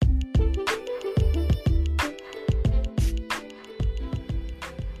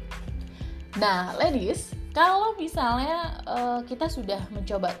Nah, ladies, kalau misalnya kita sudah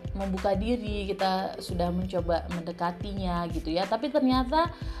mencoba membuka diri, kita sudah mencoba mendekatinya gitu ya, tapi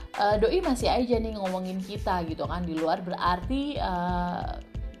ternyata doi masih aja nih ngomongin kita gitu kan di luar, berarti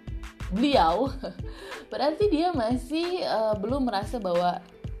beliau berarti dia masih belum merasa bahwa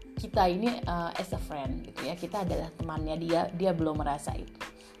kita ini as a friend gitu ya, kita adalah temannya dia belum merasa itu.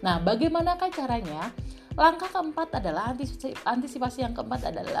 Nah, bagaimanakah caranya? Langkah keempat adalah antisipasi yang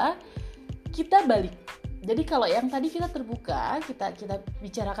keempat adalah kita balik. Jadi kalau yang tadi kita terbuka, kita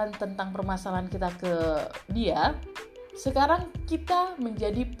bicarakan tentang permasalahan kita ke dia, sekarang kita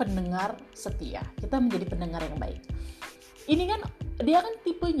menjadi pendengar setia. Kita menjadi pendengar yang baik. Ini kan dia kan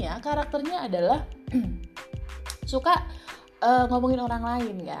tipenya, karakternya adalah suka ngomongin orang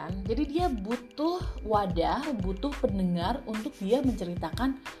lain kan. Jadi dia butuh wadah, butuh pendengar untuk dia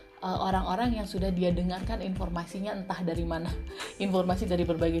menceritakan orang-orang yang sudah dia dengarkan informasinya entah dari mana, informasi dari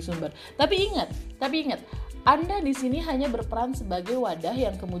berbagai sumber. Tapi ingat, Anda di sini hanya berperan sebagai wadah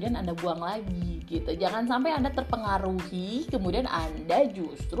yang kemudian Anda buang lagi gitu. Jangan sampai Anda terpengaruhi, kemudian Anda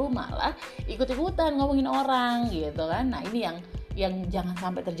justru malah ikut-ikutan ngomongin orang gitu kan. Nah, ini yang jangan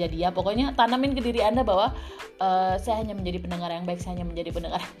sampai terjadi ya. Pokoknya tanamin ke diri Anda bahwa saya hanya menjadi pendengar yang baik, saya hanya menjadi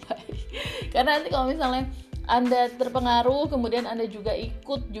pendengar yang baik. Karena nanti kalau misalnya Anda terpengaruh, kemudian Anda juga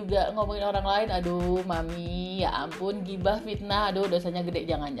ikut juga ngomongin orang lain, aduh mami, ya ampun, gibah, fitnah, aduh dosanya gede,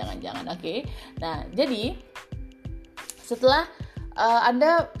 jangan, oke? Nah, jadi setelah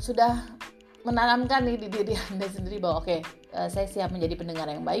Anda sudah menanamkan nih di diri Anda sendiri bahwa oke, saya siap menjadi pendengar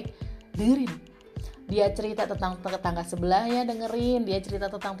yang baik, dengerin. Dia cerita tentang tetangga sebelahnya, dengerin. Dia cerita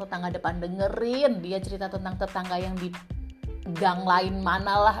tentang tetangga depan, dengerin. Dia cerita tentang tetangga yang di gang lain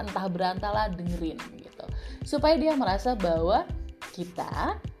manalah, entah berantalah, dengerin gitu. Supaya dia merasa bahwa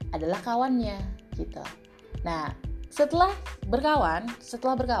kita adalah kawannya gitu. Nah, setelah berkawan,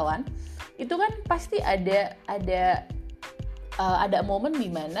 itu kan pasti ada momen di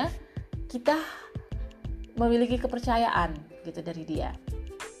mana kita memiliki kepercayaan gitu dari dia.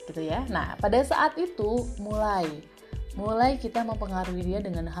 Gitu ya. Nah, pada saat itu mulai kita mempengaruhi dia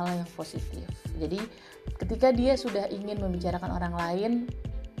dengan hal yang positif. Jadi, ketika dia sudah ingin membicarakan orang lain,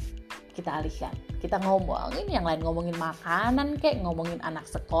 kita alihkan. Kita ngomongin yang lain, ngomongin makanan kek, ngomongin anak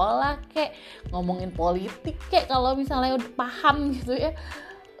sekolah kek, ngomongin politik kek kalau misalnya udah paham gitu ya.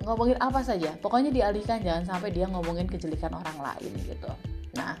 Ngomongin apa saja. Pokoknya dialihkan, jangan sampai dia ngomongin kejelekan orang lain gitu.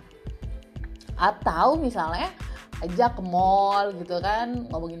 Nah, atau misalnya ajak ke mall gitu kan,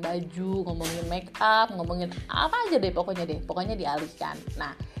 ngomongin baju, ngomongin make up, ngomongin apa aja deh pokoknya dialihkan.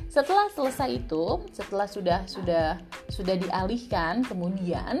 Nah, setelah selesai itu, setelah sudah dialihkan,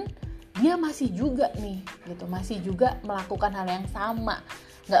 kemudian dia masih juga nih gitu, masih juga melakukan hal yang sama,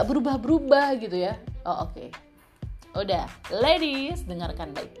 nggak berubah gitu ya. Oke. Udah, ladies,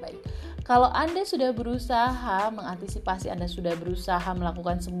 dengarkan baik-baik. Kalau Anda sudah berusaha mengantisipasi, Anda sudah berusaha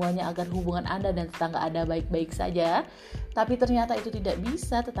melakukan semuanya agar hubungan Anda dan tetangga Anda baik-baik saja, tapi ternyata itu tidak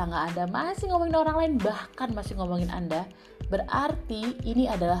bisa, tetangga Anda masih ngomongin orang lain, bahkan masih ngomongin Anda, berarti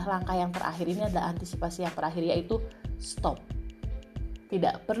ini adalah langkah yang terakhir, ini adalah antisipasi yang terakhir, yaitu stop.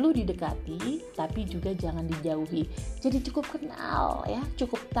 Tidak perlu didekati, tapi juga jangan dijauhi. Jadi cukup kenal ya,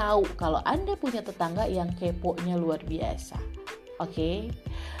 cukup tahu kalau Anda punya tetangga yang keponya luar biasa. Oke?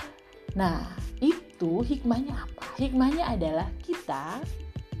 Nah, itu hikmahnya apa? Hikmahnya adalah kita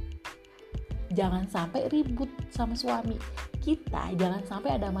jangan sampai ribut sama suami. Kita jangan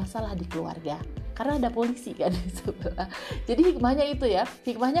sampai ada masalah di keluarga. Karena ada polisi kan di sebelah. Jadi hikmahnya itu ya.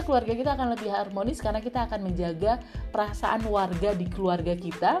 Hikmahnya keluarga kita akan lebih harmonis karena kita akan menjaga perasaan warga di keluarga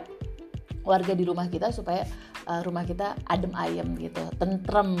kita, warga di rumah kita, supaya rumah kita adem ayem gitu,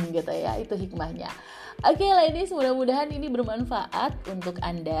 tentrem gitu ya. Itu hikmahnya. Oke, ladies, mudah-mudahan ini bermanfaat untuk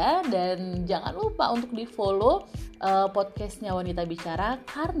Anda, dan jangan lupa untuk di-follow podcastnya Wanita Bicara,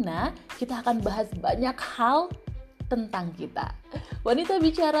 karena kita akan bahas banyak hal tentang kita. Wanita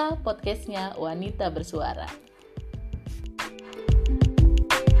Bicara, podcastnya Wanita Bersuara.